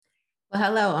Well,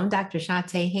 hello, I'm Dr.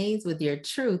 Shantae Haynes with your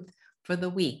truth for the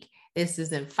week. This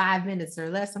is in 5 minutes or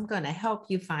less. I'm going to help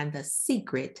you find the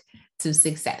secret to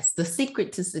success. The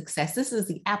secret to success. This is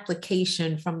the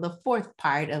application from the fourth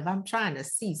part of I'm trying to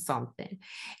see something.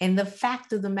 And the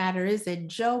fact of the matter is that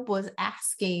Job was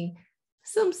asking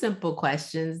some simple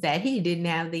questions that he didn't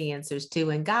have the answers to.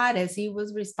 And God, as he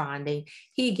was responding,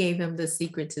 he gave him the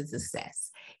secret to success.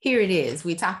 Here it is.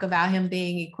 We talk about him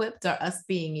being equipped or us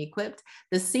being equipped.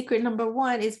 The secret number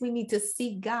one is we need to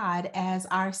see God as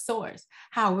our source.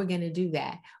 How we're going to do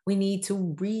that? We need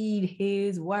to read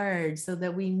his word so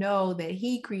that we know that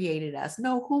he created us,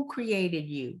 know who created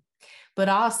you. But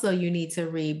also you need to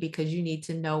read because you need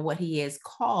to know what he has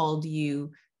called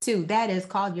you to. That is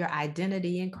called your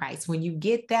identity in Christ. When you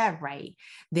get that right,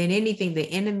 then anything the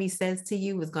enemy says to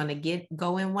you is going to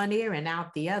go in one ear and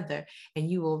out the other.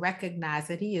 And you will recognize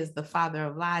that he is the father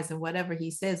of lies and whatever he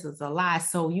says is a lie.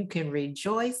 So you can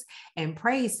rejoice and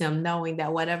praise him, knowing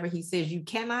that whatever he says you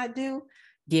cannot do,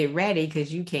 get ready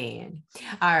because you can.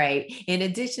 All right. In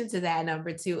addition to that,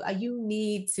 number two, you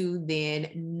need to then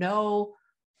know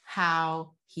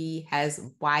how he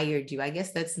has wired you. I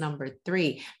guess that's number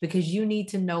three, because you need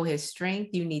to know his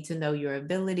strength. You need to know your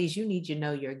abilities. You need to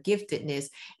know your giftedness,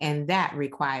 and that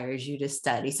requires you to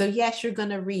study. So yes, you're going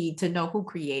to read to know who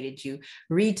created you,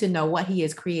 read to know what he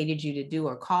has created you to do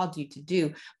or called you to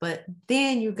do, but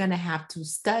then you're going to have to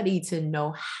study to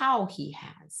know how he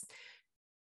has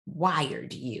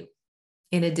wired you.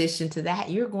 In addition to that,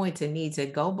 you're going to need to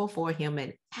go before him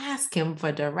and ask him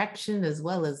for direction as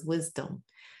well as wisdom,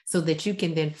 so that you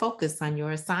can then focus on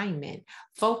your assignment,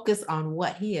 focus on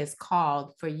what he has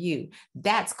called for you.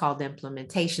 That's called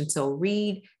implementation. So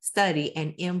read, study,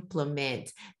 and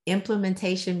implement.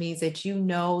 Implementation means that you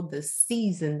know the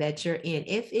season that you're in.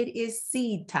 If it is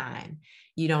seed time,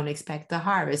 you don't expect the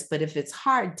harvest, but if it's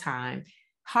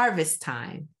harvest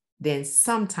time, then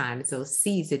sometimes those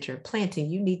seeds that you're planting,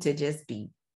 you need to just be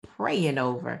praying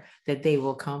over that they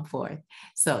will come forth.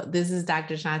 So this is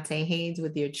Dr. Shantae Haynes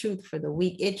with your truth for the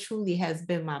week. It truly has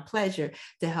been my pleasure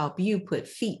to help you put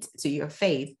feet to your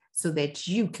faith so that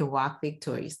you can walk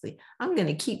victoriously. I'm going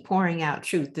to keep pouring out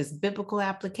truth, this biblical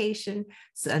application,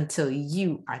 until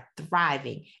you are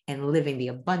thriving and living the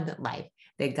abundant life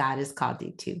that God has called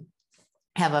you to.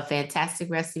 Have a fantastic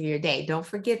rest of your day. Don't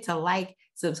forget to like,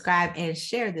 subscribe, and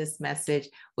share this message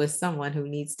with someone who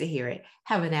needs to hear it.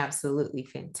 Have an absolutely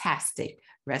fantastic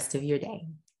rest of your day.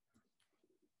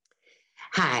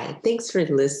 Hi, thanks for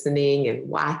listening and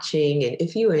watching. And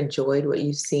if you enjoyed what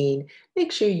you've seen,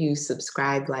 make sure you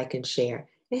subscribe, like, and share,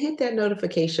 and hit that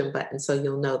notification button so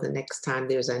you'll know the next time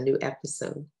there's a new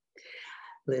episode.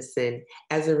 Listen,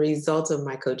 as a result of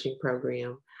my coaching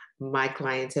program, my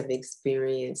clients have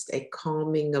experienced a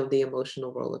calming of the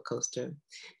emotional roller coaster.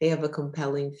 They have a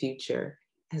compelling future,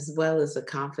 as well as the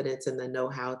confidence and the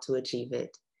know-how to achieve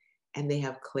it. And they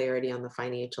have clarity on the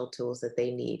financial tools that they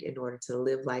need in order to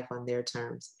live life on their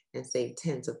terms and save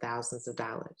tens of thousands of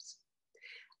dollars.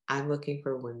 I'm looking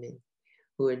for women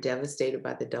who are devastated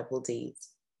by the double D's,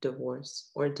 divorce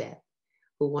or death,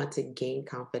 who want to gain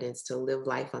confidence to live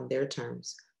life on their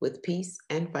terms with peace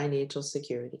and financial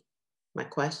security. My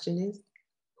question is,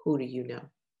 who do you know?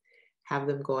 Have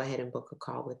them go ahead and book a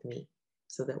call with me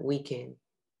so that we can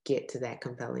get to that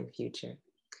compelling future.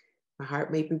 My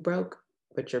heart may be broke,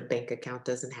 but your bank account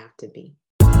doesn't have to be.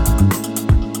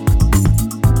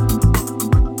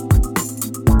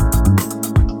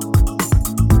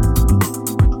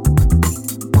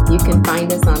 You can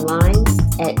find us online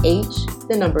at htruth.org.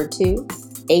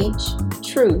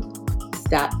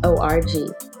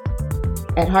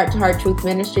 At Heart to Heart Truth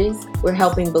Ministries, we're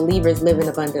helping believers live an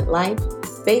abundant life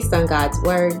based on God's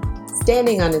word,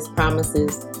 standing on his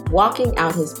promises, walking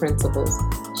out his principles,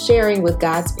 sharing with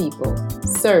God's people,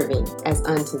 serving as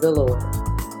unto the Lord.